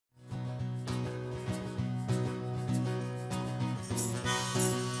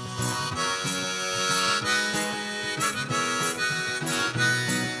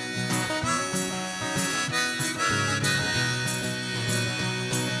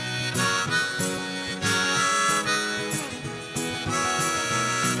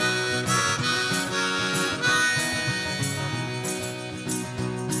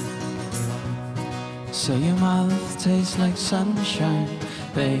So your mouth tastes like sunshine,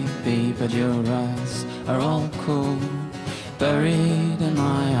 baby, but your eyes are all cool, buried in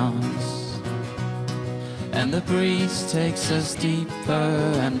my arms. And the breeze takes us deeper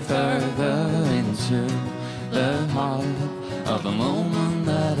and further into the heart of a moment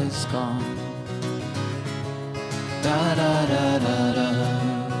that is gone. Da da da da da,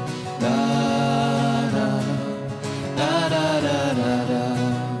 da da da da da da da.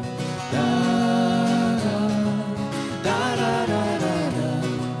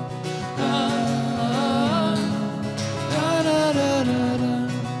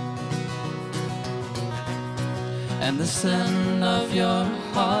 And the scent of your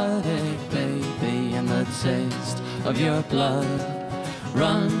heartache, baby, and the taste of your blood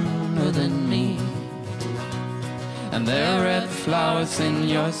run within me. And there are red flowers in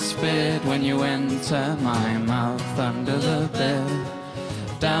your spit when you enter my mouth under the bed,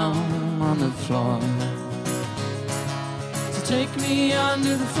 down on the floor. So take me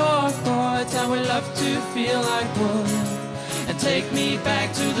under the floorboards, I would love to feel like wood. And take me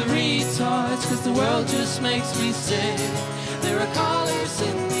back to the retards, 'cause the world just makes me sick. There are colors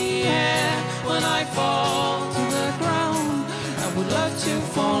in the air when I fall to the ground. I would love to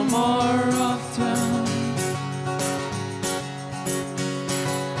fall more often.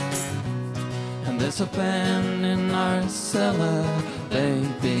 And there's a band in our cellar,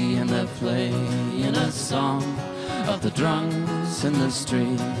 baby, and they're playing a song of the drunks in the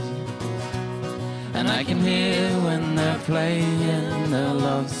street. And I can hear when they're playing their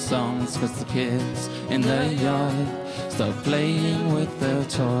love songs, 'cause the kids in the yard start playing with their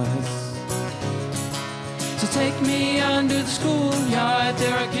toys. So take me under the schoolyard,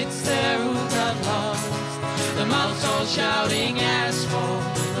 there are kids there who got lost. Their mouths all shouting asphalt,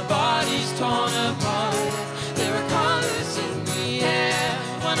 their bodies torn apart. There are colors in the air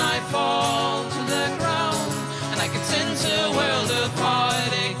when I fall to the ground. And I can sense a world of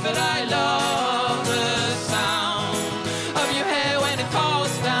heartache that I love.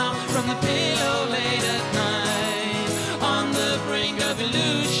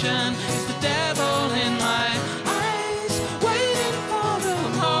 It's the devil in my eyes, waiting for the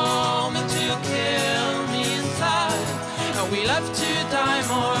moment to kill me inside. And we love to die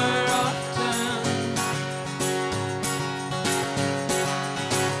more often.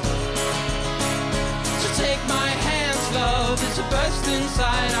 So take my hands, love, it's a burst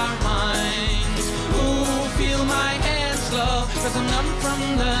inside our minds. Ooh, feel my hands, love, 'cause I'm numb from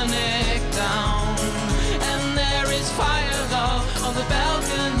the neck down. And there is fire, love, on the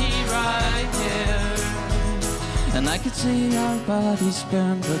balcony right here. And I could see our bodies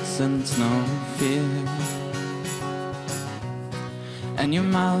burn, but sense no fear. And your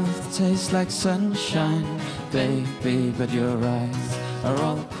mouth tastes like sunshine, baby, but your eyes are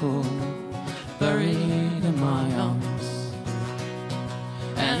all cool, buried in my arms.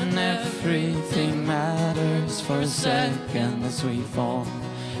 And everything matters for a second as we fall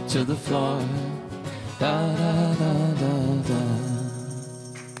to the floor. Da da da da da.